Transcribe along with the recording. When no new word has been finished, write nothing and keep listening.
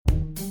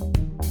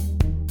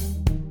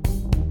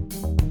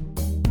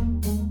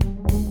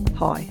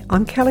Hi,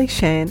 I'm Kelly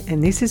Shan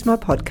and this is my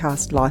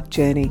podcast, Life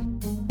Journey.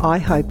 I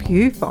hope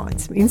you find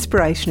some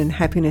inspiration and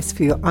happiness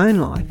for your own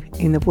life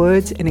in the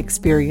words and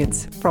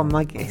experience from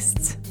my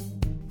guests.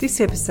 This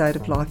episode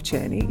of Life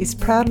Journey is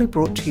proudly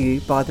brought to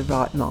you by The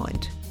Right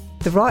Mind.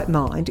 The Right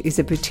Mind is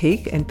a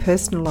boutique and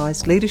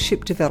personalised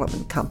leadership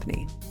development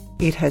company.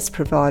 It has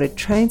provided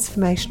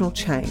transformational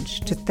change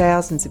to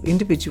thousands of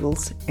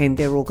individuals and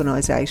their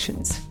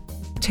organisations.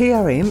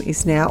 TRM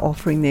is now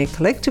offering their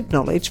collective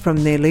knowledge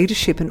from their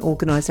leadership and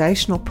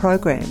organisational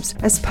programs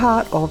as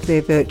part of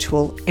their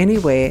virtual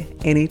Anywhere,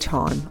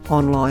 Anytime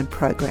online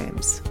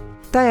programs.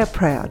 They are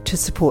proud to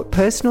support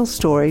personal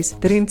stories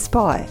that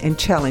inspire and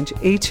challenge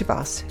each of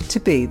us to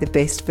be the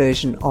best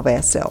version of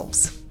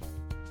ourselves.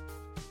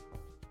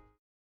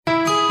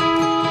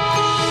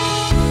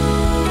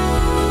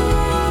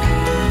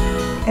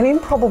 An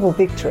improbable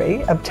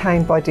victory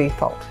obtained by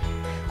default.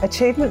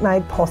 Achievement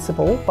made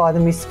possible by the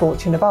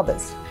misfortune of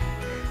others.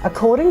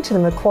 According to the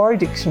Macquarie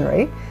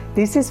Dictionary,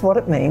 this is what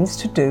it means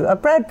to do a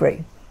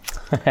Bradbury.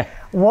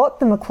 What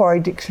the Macquarie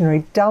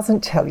Dictionary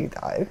doesn't tell you,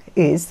 though,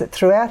 is that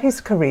throughout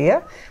his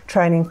career,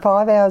 training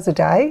 5 hours a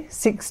day,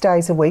 6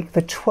 days a week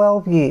for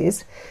 12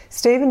 years,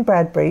 Stephen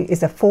Bradbury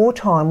is a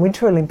 4-time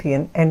Winter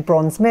Olympian and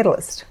bronze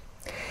medalist.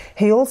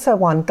 He also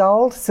won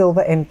gold,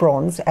 silver and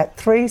bronze at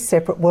 3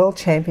 separate World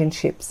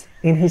Championships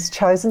in his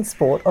chosen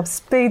sport of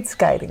speed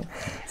skating.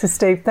 So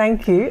Steve,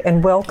 thank you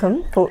and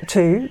welcome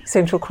to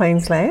Central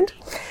Queensland.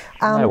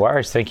 No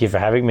worries, thank you for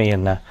having me,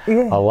 and I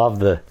love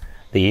the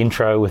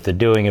intro with the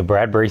doing a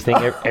Bradbury thing.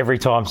 Every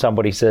time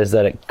somebody says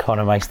that, it kind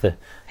of makes the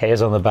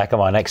hairs on the back of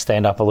my neck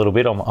stand up a little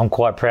bit. I'm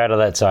quite proud of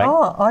that saying.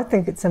 Oh, I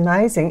think it's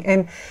amazing.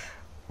 And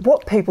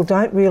what people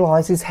don't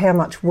realise is how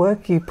much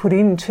work you put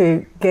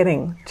into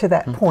getting to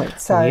that point.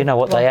 So well, you know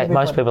what,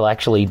 most people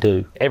actually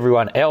do.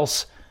 Everyone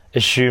else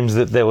assumes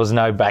that there was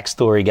no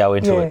backstory go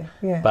into it.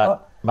 Yeah.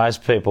 But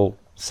most people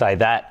say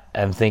that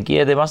and think,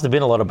 yeah, there must have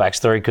been a lot of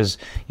backstory, because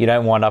you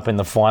don't wind up in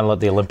the final at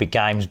the Olympic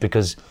Games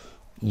because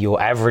you're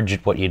average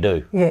at what you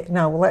do. Yeah,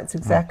 no, well, that's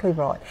exactly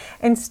right.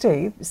 And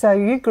Steve, so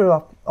you grew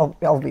up,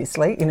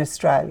 obviously, in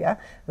Australia,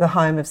 the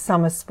home of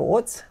summer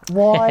sports.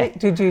 Why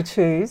did you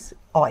choose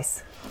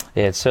ice?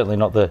 Yeah, it's certainly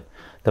not the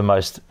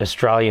most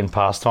Australian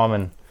pastime,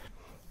 and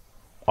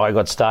I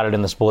got started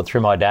in the sport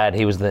through my dad.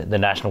 He was the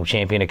national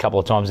champion a couple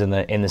of times in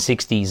the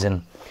 60s,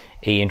 and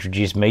he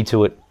introduced me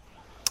to it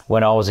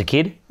when I was a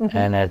kid,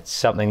 and it's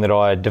something that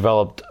I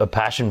developed a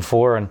passion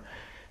for, and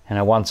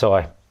once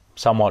I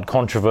somewhat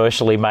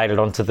controversially made it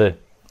onto the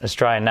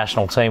Australian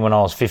national team when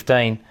I was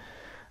 15,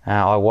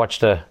 I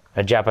watched a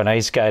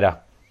Japanese skater.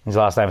 His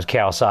last name was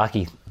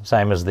Kawasaki,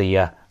 same as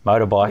the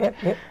motorbike.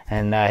 Yep.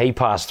 And he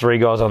passed 3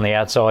 guys on the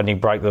outside, and he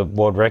broke the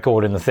world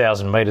record in the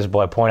 1,000 metres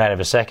by 0.8 of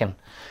a second.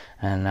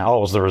 And I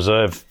was the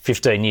reserve,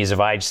 15 years of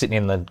age, sitting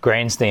in the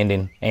grandstand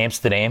in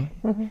Amsterdam,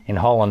 in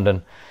Holland,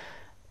 and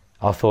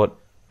I thought,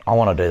 I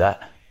want to do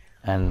that.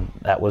 And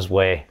that was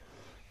where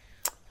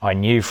I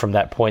knew from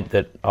that point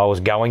that I was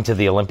going to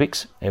the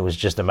Olympics. It was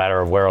just a matter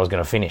of where I was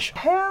going to finish.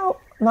 How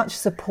much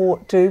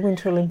support do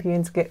Winter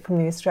Olympians get from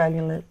the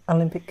Australian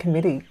Olympic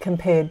Committee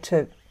compared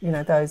to,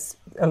 those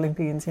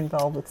Olympians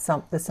involved with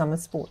the summer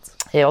sports?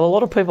 Yeah, well, a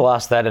lot of people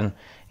ask that and,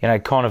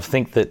 kind of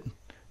think that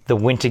the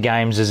Winter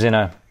Games is in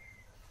a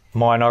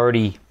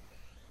minority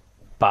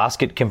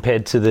basket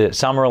compared to the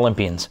Summer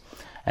Olympians.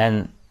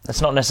 And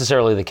that's not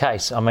necessarily the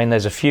case. I mean,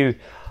 there's a few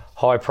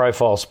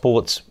high-profile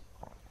sports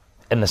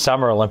in the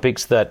Summer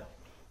Olympics that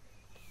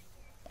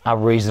are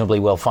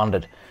reasonably well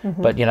funded.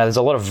 But, there's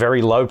a lot of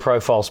very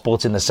low-profile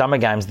sports in the Summer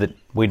Games that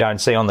we don't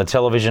see on the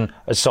television,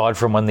 aside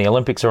from when the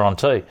Olympics are on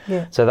too.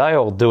 Yeah. So they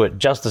all do it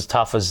just as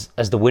tough as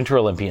the Winter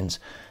Olympians.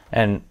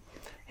 And,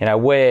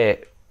 where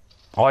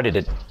I did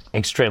it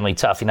extremely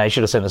tough, you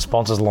should have seen the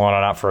sponsors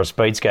lining up for a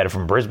speed skater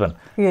from Brisbane.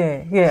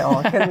 Yeah,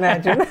 I can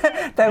imagine.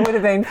 They would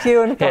have been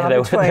few and far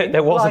between.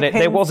 There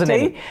wasn't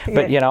any.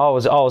 But, I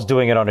was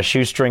doing it on a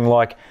shoestring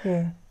like...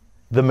 Yeah.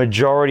 The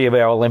majority of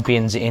our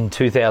Olympians in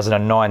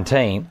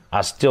 2019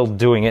 are still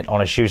doing it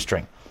on a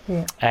shoestring.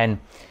 Yeah. And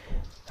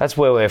that's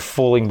where we're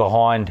falling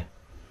behind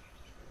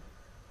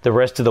the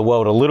rest of the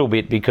world a little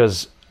bit,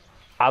 because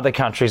other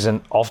countries are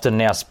often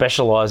now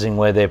specialising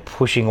where they're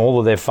pushing all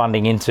of their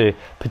funding into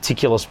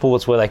particular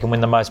sports where they can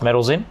win the most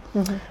medals in.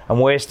 And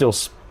we're still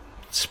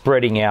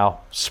spreading our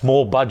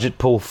small budget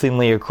pool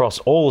thinly across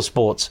all the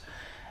sports,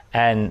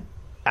 and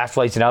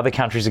athletes in other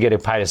countries are getting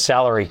paid a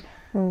salary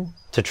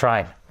to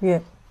train.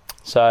 Yeah.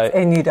 So,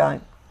 and you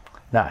don't?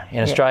 No. In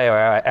Australia,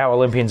 our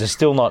Olympians are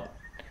still not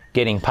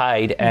getting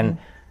paid, and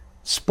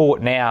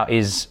sport now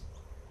it's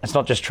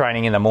not just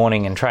training in the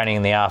morning and training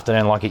in the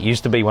afternoon like it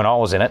used to be when I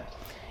was in it.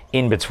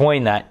 In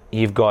between that,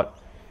 you've got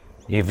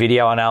your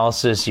video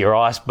analysis, your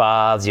ice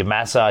baths, your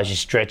massage, your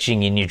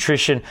stretching, your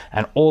nutrition,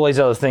 and all these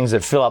other things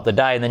that fill up the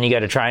day, and then you go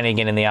to training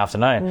again in the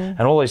afternoon.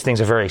 And all these things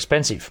are very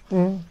expensive.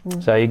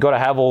 So you've got to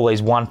have all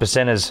these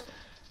 1%ers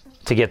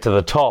to get to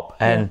the top,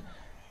 and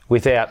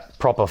without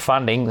proper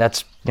funding,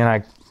 that's,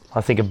 I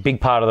think a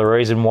big part of the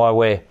reason why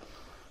we're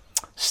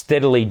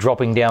steadily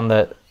dropping down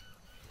the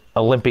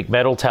Olympic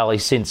medal tally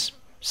since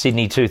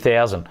Sydney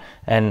 2000.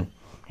 And,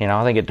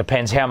 I think it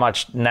depends how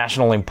much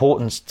national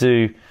importance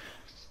do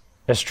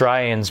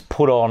Australians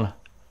put on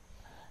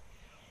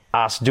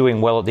us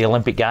doing well at the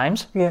Olympic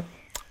Games. Yeah.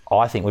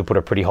 I think we put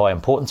a pretty high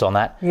importance on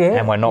that,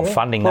 and we're not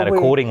funding that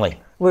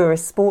accordingly. We're a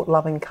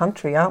sport-loving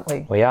country, aren't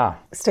we? We are.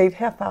 Steve,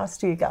 how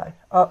fast do you go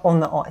on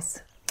the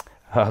ice?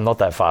 Not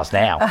that fast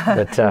now.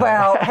 But,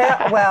 well,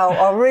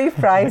 I'll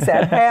rephrase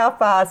that. How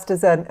fast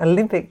is an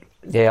Olympic?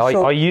 Yeah,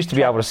 I used to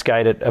be able to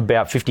skate at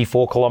about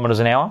 54 kilometres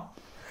an hour.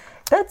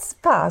 That's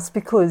fast,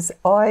 because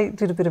I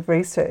did a bit of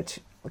research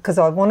because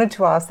I wanted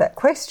to ask that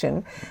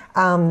question.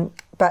 So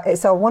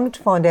I wanted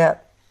to find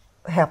out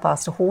how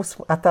fast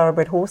a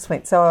thoroughbred horse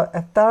went. So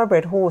a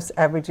thoroughbred horse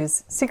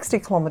averages 60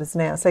 kilometres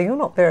an hour. So you're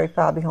not very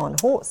far behind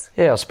a horse.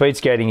 Yeah, speed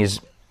skating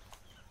is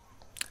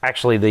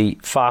actually the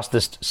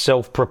fastest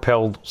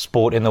self-propelled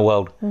sport in the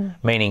world,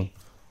 meaning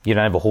you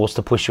don't have a horse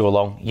to push you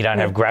along, you don't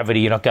have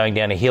gravity, you're not going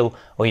down a hill,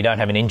 or you don't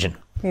have an engine.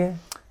 Yeah.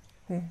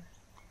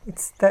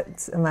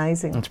 That's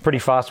amazing. It's pretty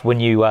fast when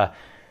you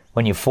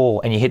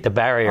fall and you hit the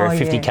barrier at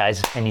 50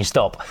 k's and you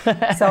stop.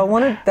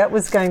 So that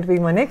was going to be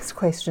my next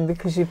question,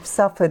 because you've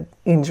suffered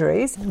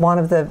injuries. One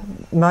of the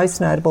most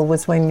notable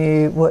was when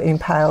you were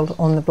impaled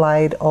on the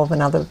blade of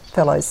another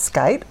fellow's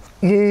skate.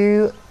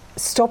 You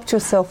stopped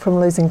yourself from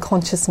losing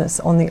consciousness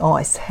on the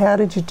ice. How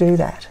did you do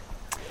that?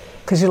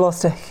 Because you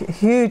lost a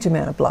huge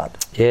amount of blood.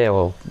 Yeah,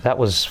 well, that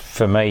was,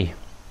 for me,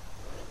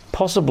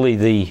 possibly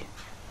the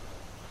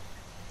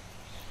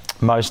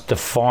most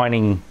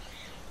defining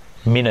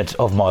minute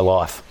of my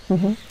life.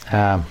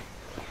 I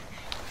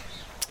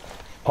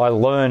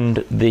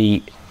learned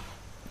the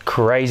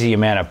crazy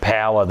amount of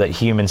power that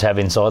humans have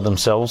inside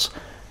themselves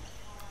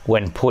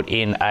when put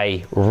in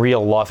a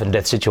real life and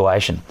death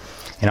situation.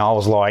 I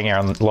was lying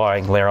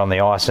there on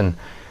the ice, and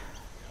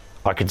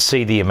I could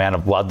see the amount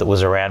of blood that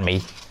was around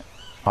me.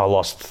 I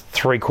lost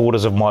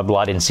 3/4 of my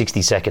blood in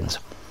 60 seconds.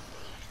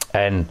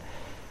 And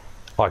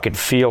I could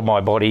feel my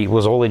body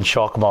was all in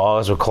shock. My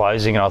eyes were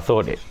closing, and I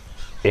thought,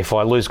 if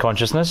I lose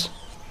consciousness,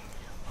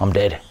 I'm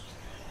dead.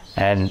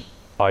 And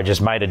I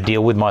just made a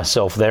deal with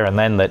myself there and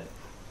then that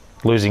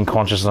losing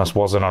consciousness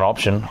wasn't an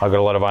option. I got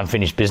a lot of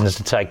unfinished business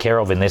to take care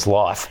of in this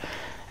life,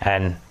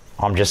 and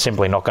I'm just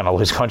simply not going to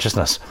lose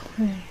consciousness.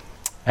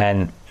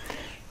 And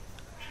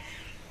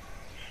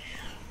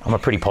I'm a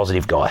pretty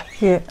positive guy.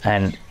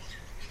 And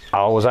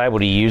I was able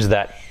to use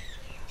that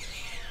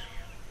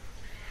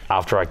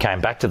after I came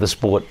back to the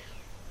sport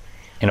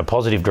in a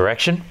positive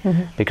direction,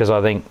 because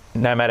I think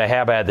no matter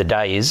how bad the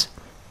day is,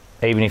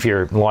 even if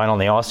you're lying on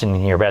the ice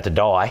and you're about to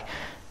die,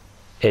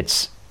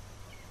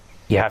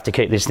 you have to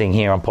keep this thing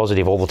here on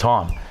positive all the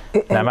time.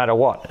 No matter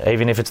what.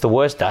 Even if it's the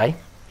worst day,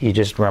 you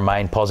just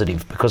remain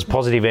positive, because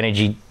positive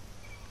energy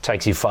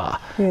takes you far.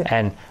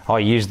 And I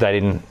used that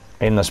in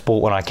the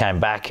sport when I came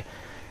back.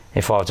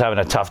 If I was having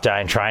a tough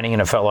day in training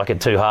and it felt like it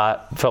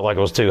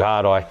was too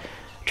hard, I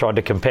tried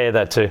to compare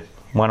that to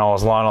when I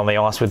was lying on the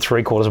ice with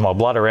 3/4 of my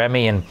blood around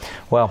me, and,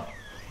 well,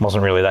 it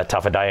wasn't really that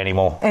tough a day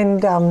anymore.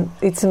 And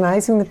it's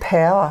amazing the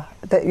power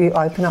that you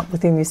open up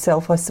within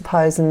yourself, I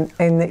suppose, and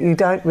that you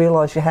don't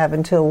realise you have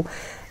until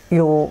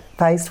you're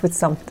faced with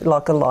something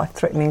like a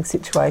life-threatening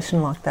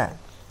situation like that.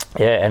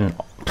 Yeah, and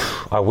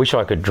I wish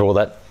I could draw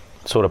that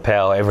sort of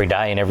power every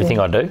day in everything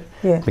I do,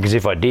 because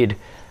if I did,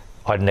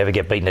 I'd never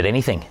get beaten at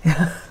anything.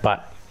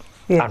 But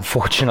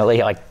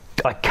unfortunately,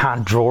 I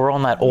can't draw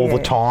on that all the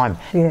time.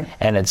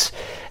 And it's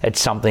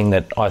something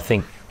that I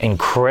think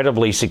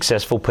incredibly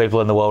successful people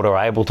in the world are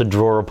able to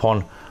draw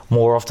upon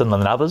more often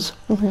than others.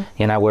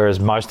 Whereas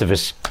most of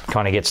us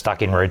kind of get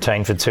stuck in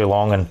routine for too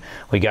long, and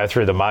we go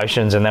through the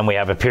motions, and then we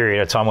have a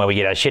period of time where we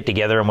get our shit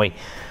together and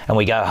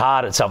we go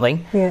hard at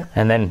something,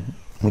 and then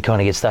we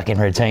kind of get stuck in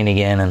routine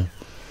again, and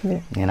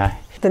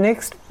The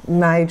next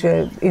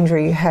major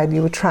injury you had,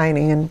 you were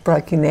training and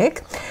broke your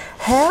neck.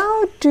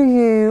 How do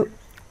you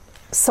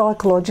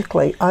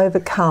psychologically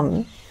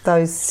overcome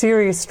those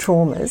serious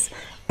traumas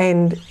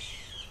and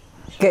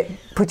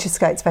put your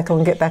skates back on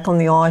and get back on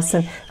the ice?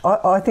 And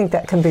I think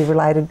that can be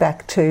related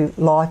back to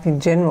life in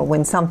general.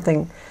 When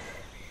something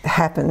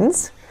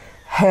happens,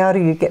 how do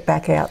you get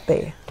back out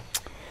there?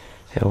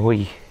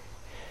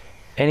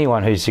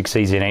 Anyone who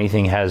succeeds in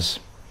anything has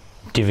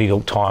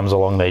difficult times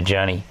along their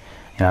journey,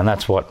 and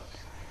that's what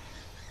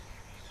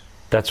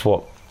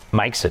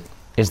makes it,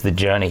 is the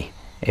journey.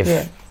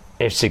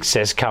 If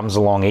success comes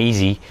along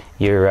easy,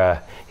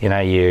 you're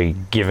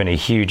given a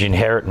huge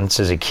inheritance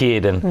as a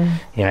kid, and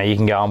you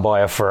can go and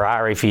buy a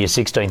Ferrari for your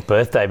 16th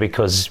birthday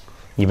because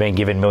you've been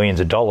given millions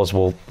of dollars.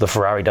 Well, the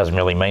Ferrari doesn't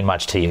really mean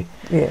much to you.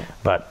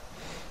 But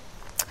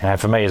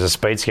for me as a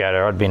speed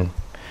skater, I'd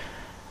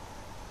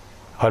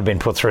been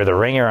put through the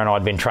ringer, and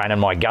I'd been training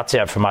my guts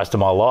out for most of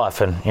my life.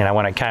 And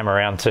when it came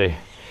around to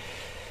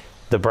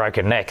the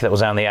broken neck, that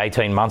was only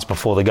 18 months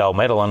before the gold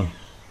medal, and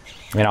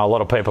a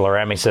lot of people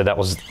around me said that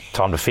was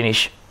time to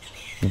finish.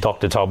 The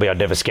doctor told me I'd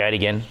never skate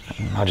again.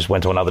 I just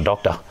went to another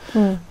doctor.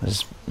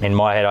 In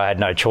my head, I had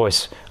no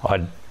choice.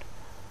 I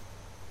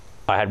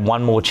had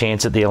one more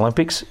chance at the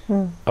Olympics,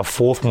 a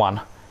fourth one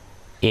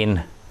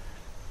in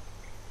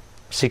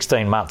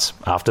 16 months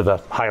after the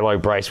halo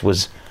brace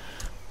was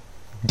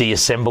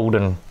deassembled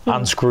and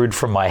unscrewed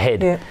from my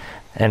head,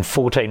 and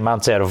 16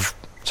 months out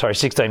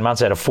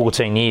of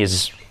 14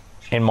 years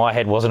in my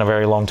head wasn't a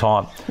very long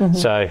time.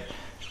 So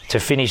to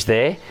finish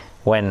there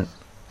when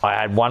I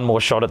had one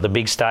more shot at the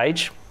big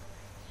stage,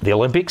 the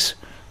Olympics,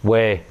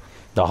 where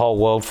the whole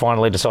world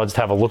finally decides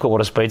to have a look at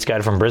what a speed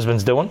skater from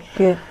Brisbane's doing.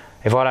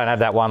 If I don't have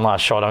that one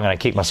last shot, I'm going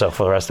to kick myself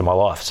for the rest of my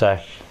life. So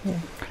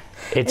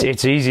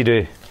it's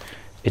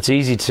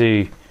easy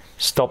to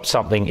stop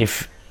something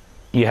if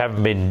you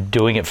haven't been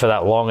doing it for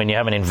that long and you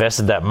haven't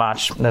invested that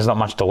much. There's not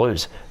much to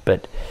lose.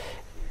 But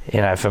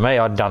for me,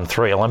 I'd done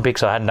 3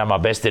 Olympics. I hadn't done my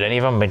best at any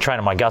of them. I've been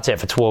training my guts out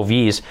for 12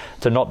 years.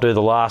 To not do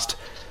the last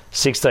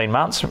 16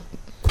 months,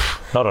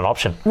 not an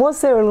option.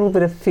 Was there a little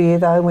bit of fear,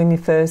 though, when you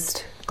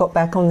first got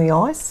back on the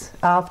ice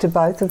after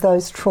both of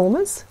those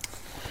traumas?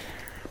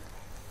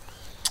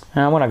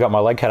 When I got my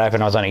leg cut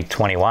open, I was only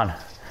 21.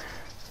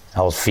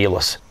 I was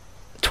fearless.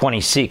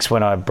 26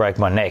 when I broke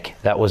my neck.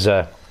 That was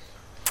a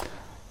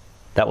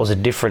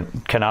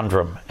different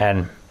conundrum,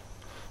 and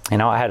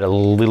I had a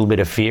little bit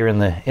of fear in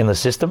the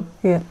system.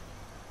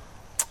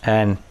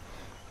 And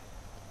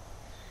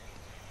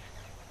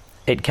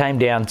it came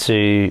down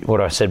to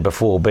what I said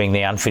before, being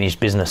the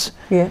unfinished business.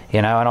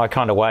 And I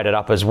kind of weighed it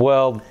up as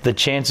well. The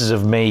chances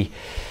of me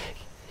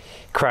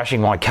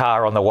crashing my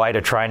car on the way to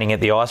training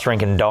at the ice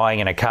rink and dying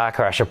in a car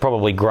crash are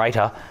probably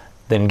greater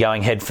than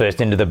going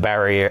headfirst into the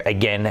barrier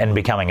again and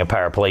becoming a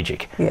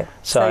paraplegic.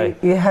 So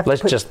you have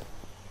let's just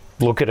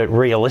look at it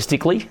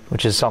realistically,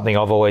 which is something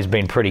I've always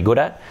been pretty good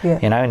at.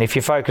 And if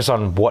you focus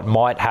on what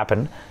might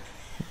happen,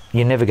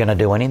 you're never going to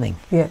do anything.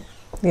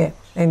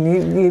 And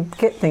you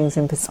get things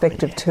in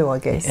perspective too, I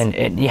guess.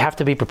 And you have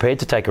to be prepared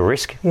to take a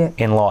risk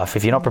in life.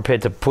 If you're not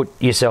prepared to put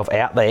yourself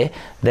out there,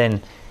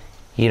 then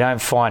you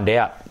don't find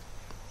out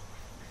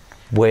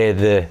where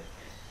the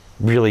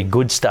really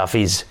good stuff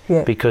is,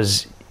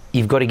 because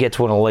you've got to get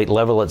to an elite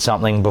level at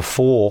something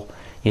before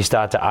you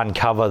start to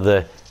uncover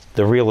the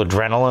real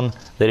adrenaline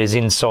that is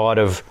inside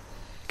of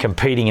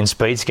competing in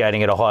speed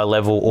skating at a high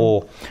level,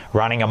 or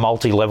running a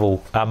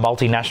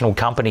multinational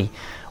company,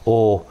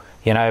 or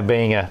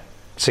being a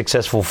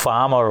successful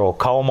farmer or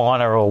coal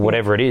miner or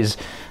whatever it is.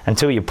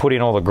 Until you put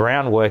in all the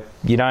groundwork,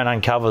 you don't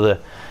uncover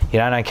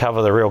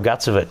the real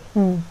guts of it.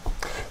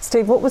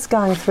 Steve, what was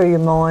going through your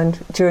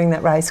mind during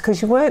that race?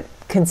 Because you weren't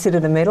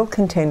considered a medal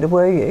contender,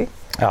 were you?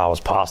 I was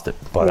past it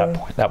by that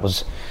point. That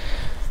was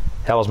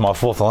my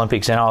 4th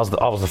Olympics, and I was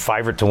the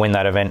favourite to win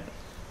that event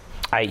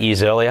 8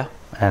 years earlier,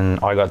 and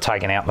I got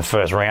taken out in the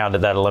first round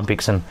at that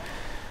Olympics, and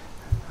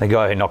the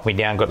guy who knocked me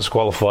down got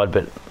disqualified,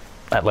 but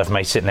that left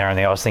me sitting there on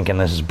the ice thinking,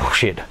 this is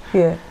bullshit.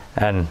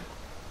 And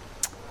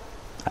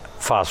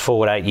fast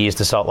forward 8 years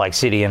to Salt Lake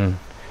City, and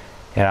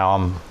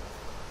I'm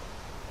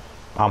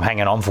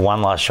hanging on for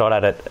one last shot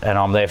at it, and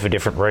I'm there for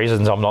different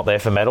reasons. I'm not there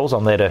for medals.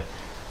 I'm there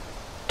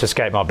to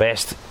skate my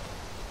best.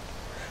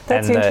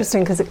 That's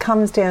interesting, because it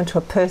comes down to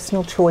a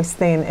personal choice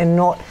then, and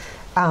not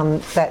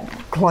that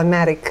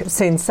climatic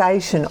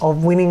sensation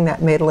of winning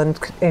that medal. And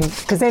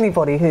because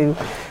anybody who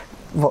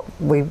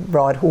we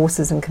ride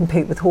horses and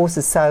compete with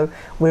horses, so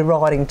we're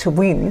riding to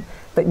win,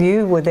 but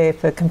you were there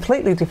for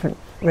completely different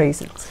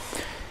reasons.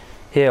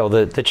 Well,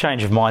 the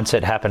change of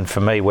mindset happened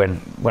for me when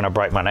I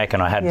broke my neck,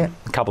 and I had a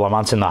couple of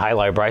months in the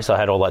halo brace. I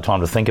had all that time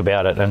to think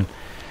about it, and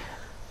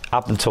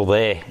up until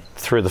there,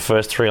 through the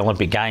first 3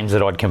 Olympic Games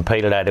that I'd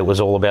competed at, it was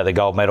all about the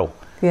gold medal.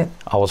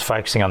 I was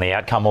focusing on the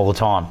outcome all the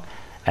time,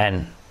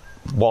 and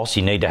whilst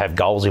you need to have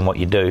goals in what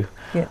you do,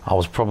 I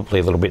was probably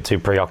a little bit too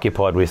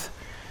preoccupied with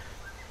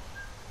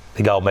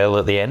the gold medal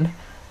at the end.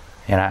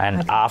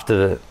 And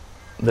after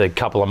the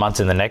couple of months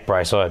in the neck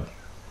brace, I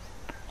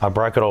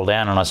broke it all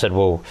down, and I said,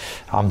 well,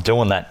 I'm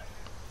doing that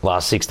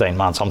last 16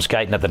 months. I'm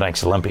skating at the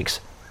next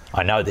Olympics.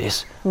 I know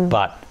this,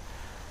 but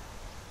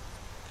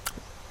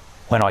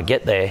when I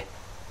get there,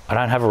 I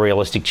don't have a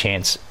realistic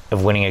chance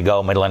of winning a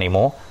gold medal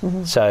anymore.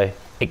 So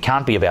it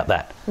can't be about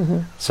that.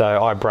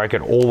 So I broke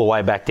it all the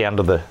way back down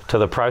to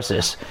the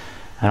process,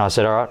 and I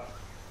said, all right,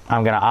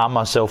 I'm going to arm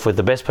myself with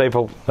the best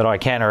people that I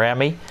can around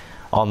me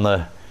on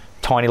the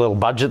tiny little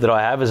budget that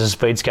I have as a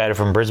speed skater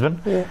from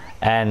Brisbane,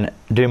 and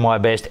do my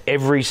best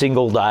every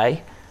single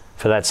day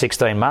for that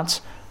 16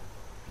 months.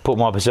 Put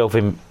myself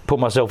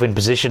in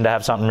position to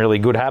have something really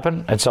good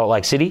happen at Salt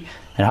Lake City,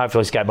 and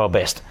hopefully skate my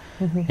best.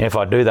 And if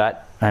I do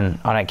that, and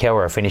I don't care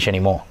where I finish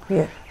anymore.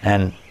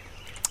 And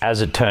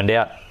as it turned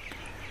out,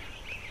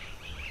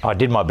 I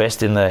did my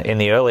best in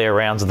the earlier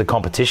rounds of the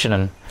competition,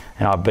 and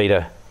I beat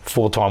a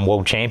 4-time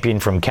world champion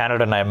from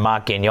Canada named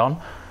Mark Gagnon.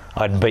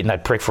 I'd beaten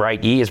that prick for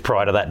 8 years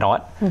prior to that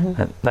night.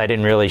 They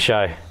didn't really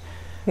show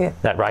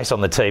that race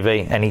on the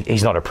TV, and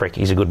he's not a prick.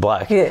 He's a good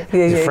bloke.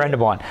 He's a friend of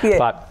mine.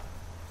 But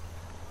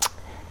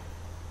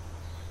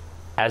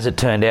as it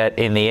turned out,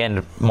 in the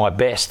end, my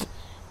best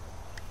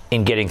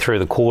in getting through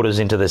the quarters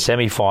into the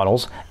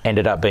semi-finals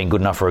ended up being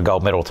good enough for a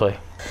gold medal too.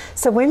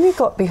 So when you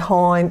got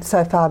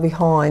so far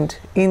behind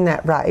in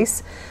that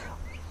race,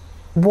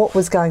 what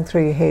was going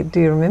through your head? Do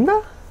you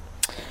remember?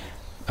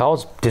 I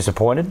was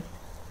disappointed.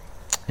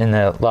 in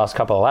the last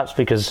couple of laps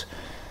because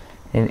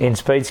in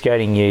speed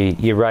skating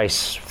you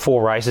race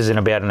 4 races in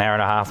about an hour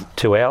and a half,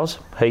 2 hours.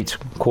 Heats,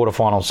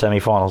 quarterfinals,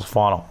 semi-finals,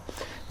 final.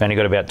 You've only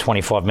got about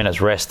 25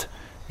 minutes rest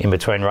in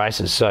between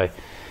races. So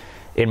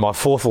in my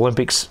 4th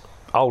Olympics,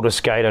 oldest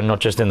skater, not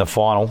just in the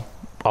final,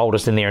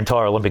 oldest in the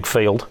entire Olympic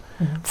field,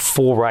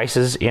 4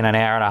 races in an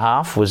hour and a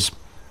half was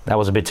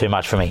a bit too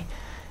much for me.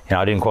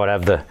 I didn't quite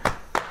have the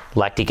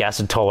lactic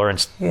acid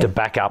tolerance to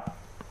back up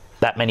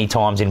that many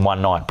times in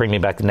one night. Bring me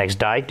back the next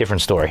day,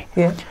 different story.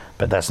 Yeah.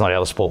 But that's not how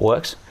the sport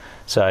works.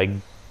 So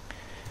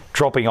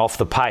dropping off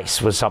the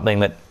pace was something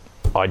that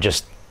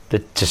just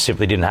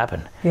simply didn't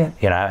happen. Yeah.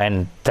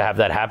 And to have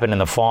that happen in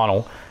the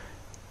final,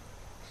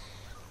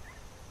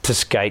 to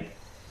skate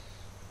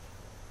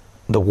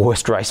the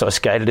worst race I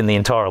skated in the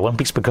entire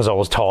Olympics because I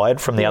was tired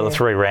from the other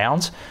 3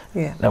 rounds.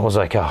 Yeah. That was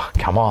like, oh,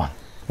 come on,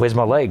 where's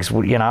my legs?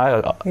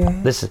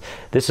 This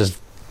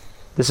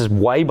is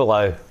way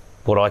below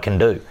what I can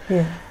do.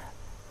 Yeah.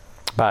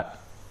 But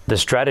the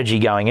strategy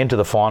going into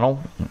the final,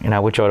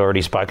 which I'd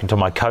already spoken to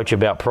my coach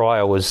about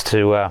prior, was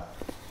to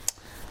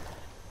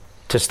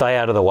stay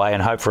out of the way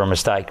and hope for a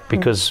mistake,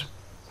 because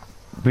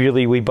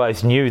really we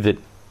both knew that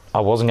I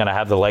wasn't going to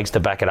have the legs to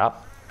back it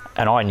up,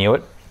 and I knew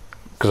it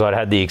because I'd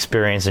had the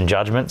experience and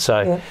judgment.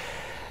 So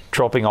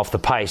dropping off the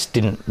pace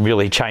didn't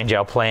really change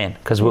our plan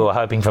because we were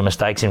hoping for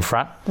mistakes in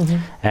front.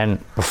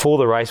 And before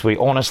the race, we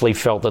honestly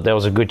felt that there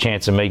was a good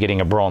chance of me getting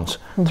a bronze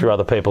through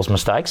other people's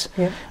mistakes.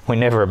 We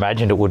never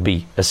imagined it would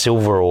be a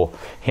silver, or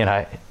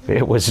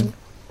it was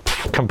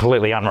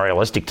completely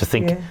unrealistic to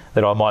think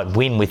that I might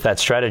win with that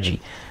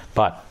strategy.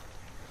 But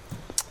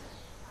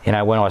when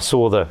I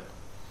saw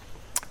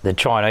the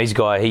Chinese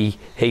guy,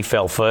 he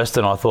fell first,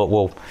 and I thought,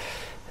 well,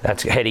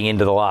 that's heading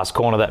into the last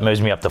corner. That moves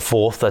me up to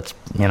 4th. That's,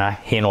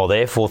 here nor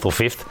there, 4th or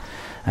 5th.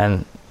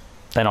 And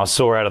then I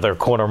saw out of the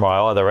corner of my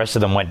eye, the rest of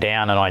them went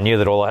down, and I knew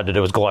that all I had to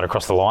do was glide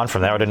across the line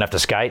from there. I didn't have to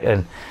skate,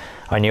 and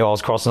I knew I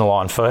was crossing the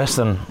line first,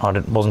 and I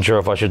wasn't sure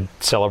if I should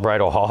celebrate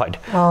or hide.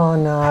 Oh,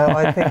 no.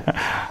 I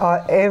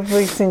think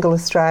every single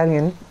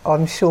Australian,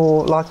 I'm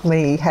sure, like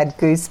me, had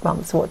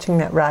goosebumps watching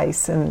that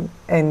race and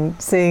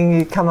seeing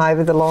you come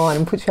over the line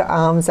and put your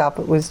arms up.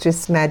 It was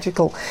just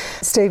magical.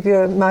 Steve,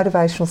 you're a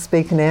motivational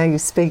speaker now. You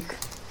speak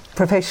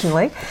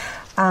professionally.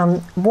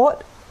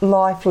 What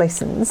life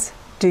lessons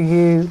do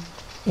you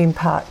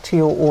impart to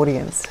your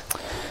audience?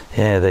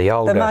 Yeah,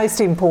 the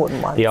most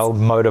important ones. The old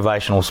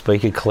motivational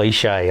speaker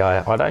cliche.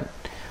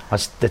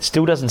 That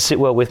still doesn't sit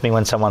well with me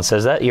when someone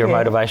says that. You're a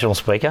motivational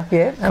speaker.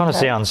 Yeah, it kind of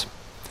sounds,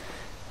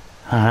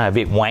 I don't know, a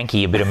bit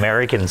wanky, a bit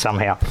American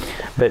somehow.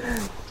 But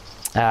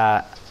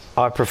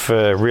I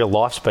prefer real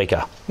life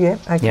speaker. Yeah,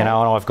 okay. And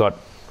I've got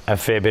a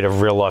fair bit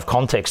of real life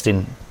context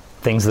in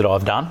things that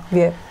I've done.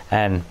 Yeah.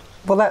 And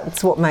well,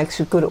 that's what makes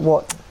you good at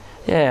what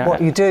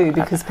you do,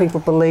 because people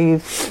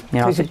believe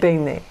because you've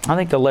been there. I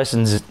think the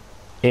lessons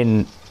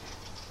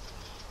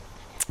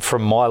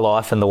from my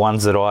life and the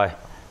ones that I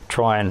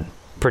try and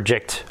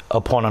project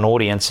upon an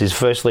audience is,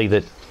 firstly,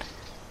 that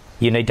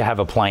you need to have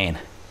a plan.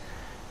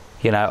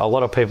 A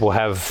lot of people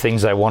have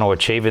things they want to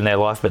achieve in their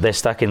life, but they're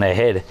stuck in their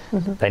head.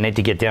 They need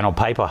to get down on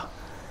paper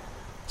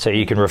so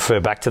you can refer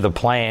back to the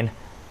plan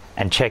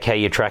and check how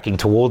you're tracking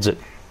towards it.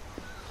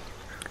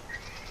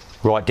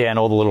 Write down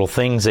all the little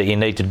things that you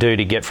need to do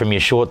to get from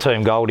your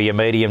short-term goal to your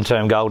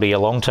medium-term goal to your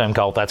long-term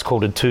goal. That's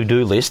called a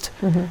to-do list,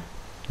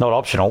 not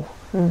optional.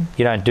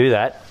 You don't do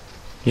that.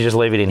 You just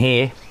leave it in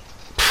here.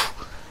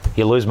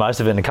 You lose most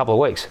of it in a couple of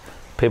weeks.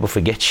 People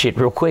forget shit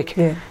real quick.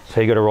 Yeah. So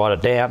you got to write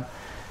it down.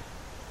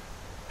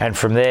 And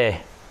from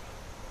there,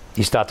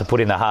 you start to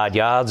put in the hard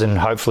yards, and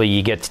hopefully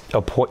you get to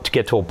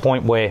a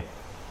point where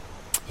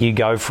you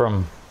go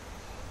from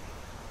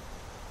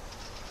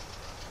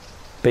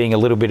being a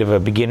little bit of a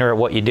beginner at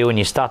what you do, and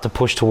you start to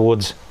push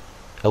towards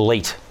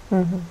elite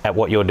at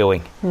what you're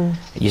doing.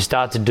 You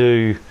start to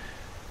do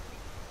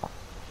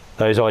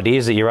those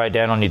ideas that you wrote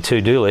down on your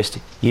to-do list.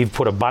 You've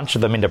put a bunch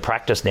of them into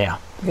practice now.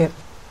 Yep.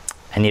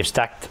 And you've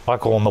stacked, I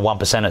call them the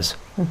 1%ers.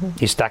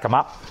 You stack them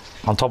up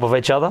on top of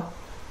each other,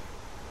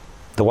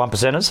 the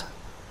 1%ers.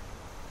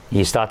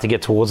 You start to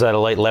get towards that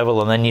elite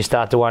level, and then you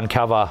start to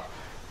uncover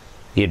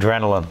the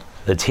adrenaline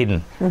that's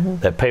hidden,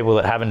 that people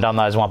that haven't done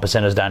those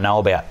 1%ers don't know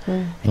about.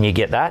 And you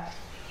get that,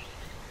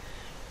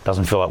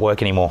 doesn't feel like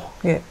work anymore.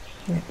 Yeah.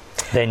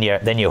 Then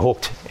you're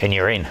hooked and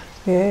you're in.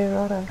 Yeah,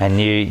 righto. And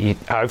you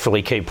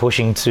hopefully keep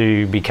pushing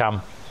to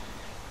become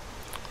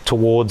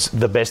towards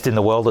the best in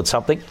the world at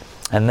something.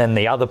 And then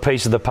the other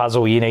piece of the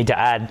puzzle you need to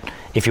add,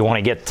 if you want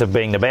to get to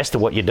being the best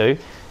at what you do,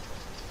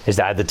 is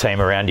to add the team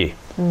around you.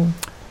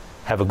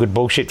 Have a good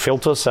bullshit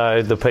filter,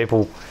 so the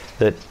people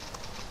that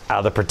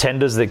are the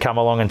pretenders that come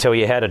along and tell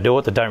you how to do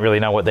it, that don't really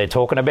know what they're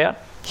talking about,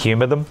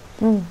 humour them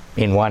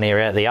in one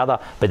ear out the other.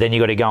 But then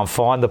you've got to go and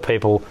find the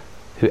people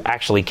who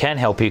actually can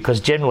help you, because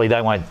generally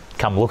they won't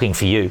come looking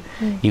for you.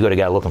 You've got to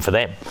go looking for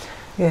them.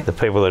 Yeah. The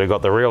people that have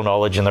got the real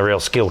knowledge and the real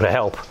skill to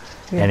help.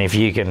 Yeah. And if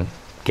you can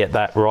get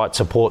that right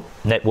support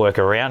network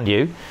around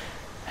you,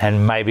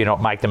 and maybe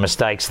not make the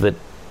mistakes that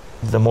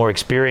the more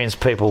experienced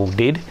people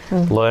did,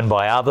 learn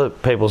by other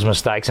people's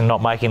mistakes and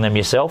not making them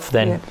yourself,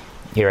 then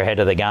you're ahead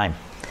of the game.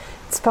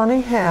 It's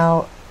funny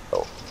how,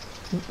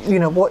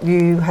 what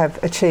you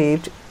have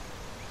achieved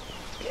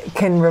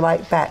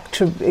relates back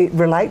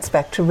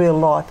to real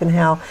life and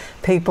how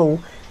people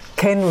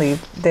can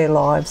live their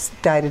lives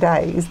day to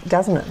day,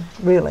 doesn't it,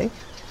 really?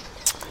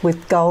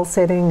 With goal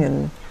setting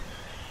and...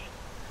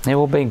 Yeah,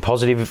 well, being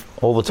positive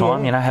all the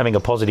time, having a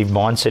positive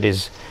mindset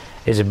is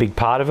a big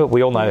part of it.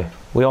 We all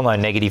know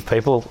negative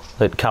people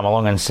that come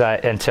along and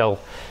tell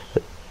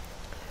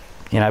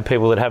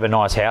people that have a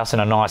nice house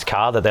and a nice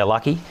car that they're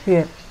lucky.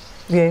 Yeah.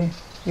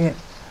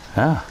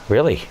 Ah,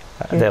 really?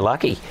 Yeah. They're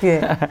lucky.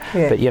 Yeah.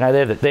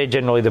 But they're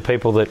generally the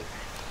people that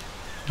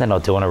they're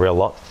not doing a real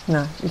lot.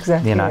 No,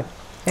 exactly.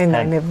 And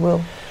they never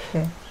will.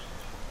 Yeah.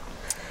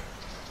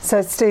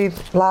 So,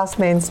 Steve, Last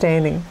Man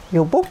Standing,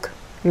 your book.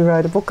 You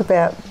wrote a book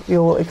about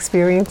your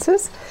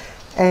experiences.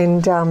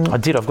 And I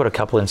did. I've got a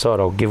couple inside.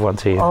 I'll give one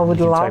to you. I would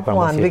love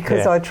one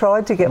because I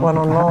tried to get one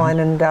online,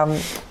 and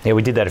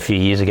we did that a few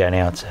years ago.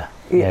 Now it's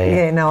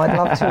no, I'd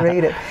love to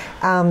read it.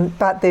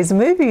 But there's a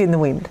movie in the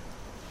wind.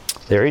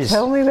 There is.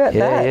 Tell me about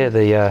that.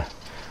 Yeah.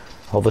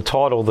 The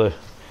title, the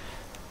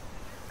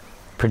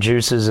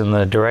producers and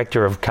the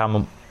director have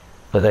come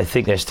that they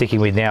think they're sticking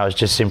with now is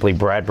just simply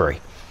Bradbury.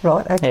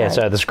 Right. Okay. Yeah.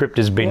 So the script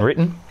has been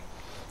written.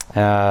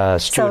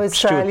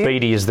 Stuart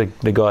Beattie is the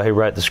guy who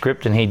wrote the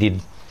script, and he did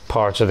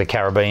Pirates of the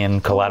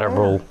Caribbean,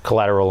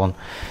 Collateral, and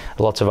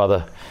lots of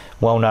other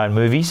well-known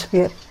movies.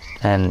 Yep.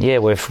 And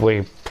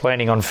we're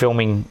planning on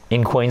filming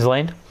in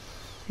Queensland.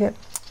 Yep.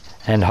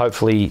 And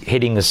hopefully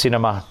hitting the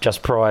cinema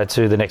just prior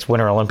to the next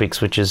Winter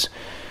Olympics, which is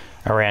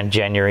around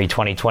January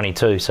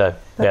 2022. So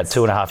about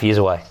 2.5 years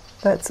away.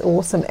 That's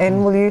awesome.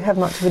 And will you have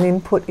much of an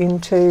input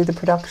into the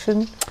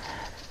production?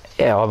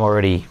 Yeah, I'm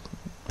already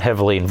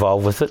heavily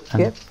involved with it.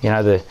 And,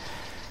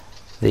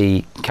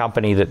 the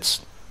company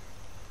that's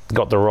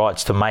got the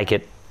rights to make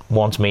it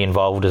wants me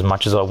involved as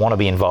much as I want to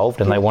be involved,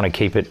 and they want to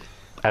keep it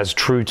as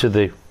true to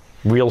the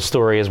real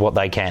story as what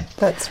they can.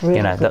 That's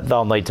really good.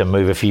 They'll need to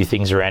move a few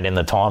things around in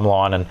the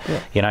timeline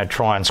and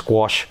try and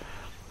squash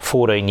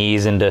 14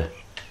 years into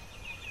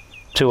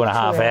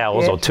 2.5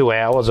 hours or 2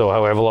 hours or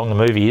however long the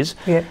movie is.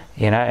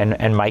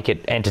 And make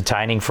it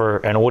entertaining for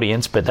an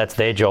audience, but that's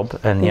their job,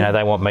 and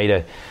they want me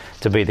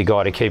to be the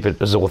guy to keep it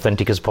as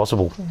authentic as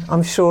possible.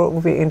 I'm sure it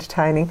will be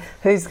entertaining.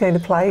 Who's going to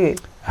play you?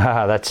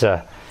 That's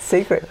a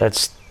secret.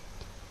 That's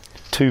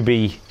to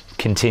be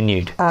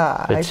continued.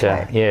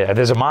 Okay.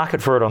 There's a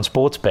market for it on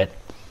Sportsbet.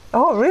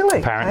 Oh, really?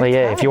 Apparently,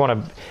 okay. If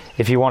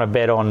you want to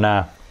bet on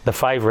the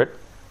favourite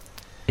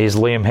is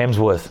Liam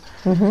Hemsworth,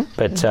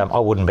 but I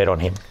wouldn't bet on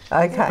him.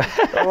 Okay,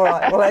 all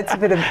right. Well,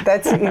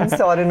 that's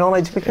insider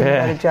knowledge. We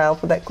couldn't go to jail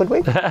for that, could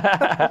we?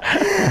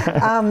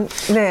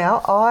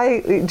 Now,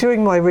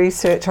 during my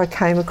research, I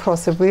came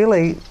across a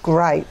really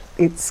great,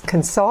 it's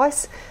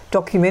concise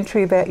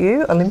documentary about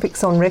you,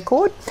 Olympics on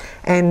Record,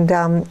 and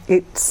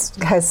it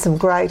has some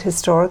great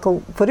historical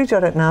footage. I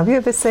don't know, have you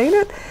ever seen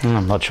it?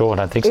 I'm not sure, I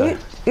don't think so.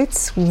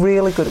 It's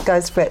really good. It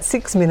goes for about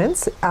 6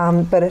 minutes,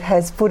 but it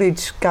has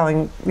footage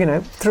going,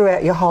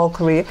 throughout your whole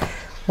career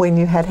when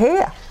you had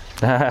hair.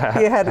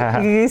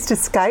 You used to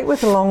skate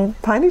with a long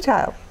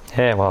ponytail.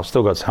 Yeah, well, I've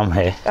still got some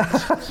hair.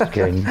 Just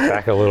getting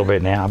back a little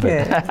bit now. But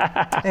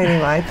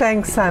Anyway,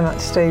 thanks so much,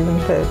 Stephen,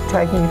 for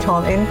taking your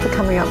time and for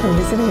coming up and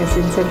visiting us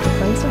in Central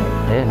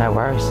Queensland. Yeah, no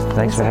worries.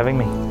 Thanks for having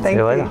me. See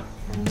you later.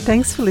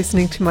 Thanks for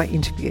listening to my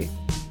interview.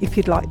 If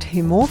you'd like to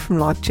hear more from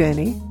Life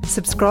Journey,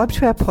 subscribe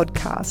to our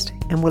podcast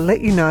and we'll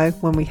let you know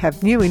when we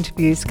have new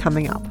interviews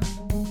coming up.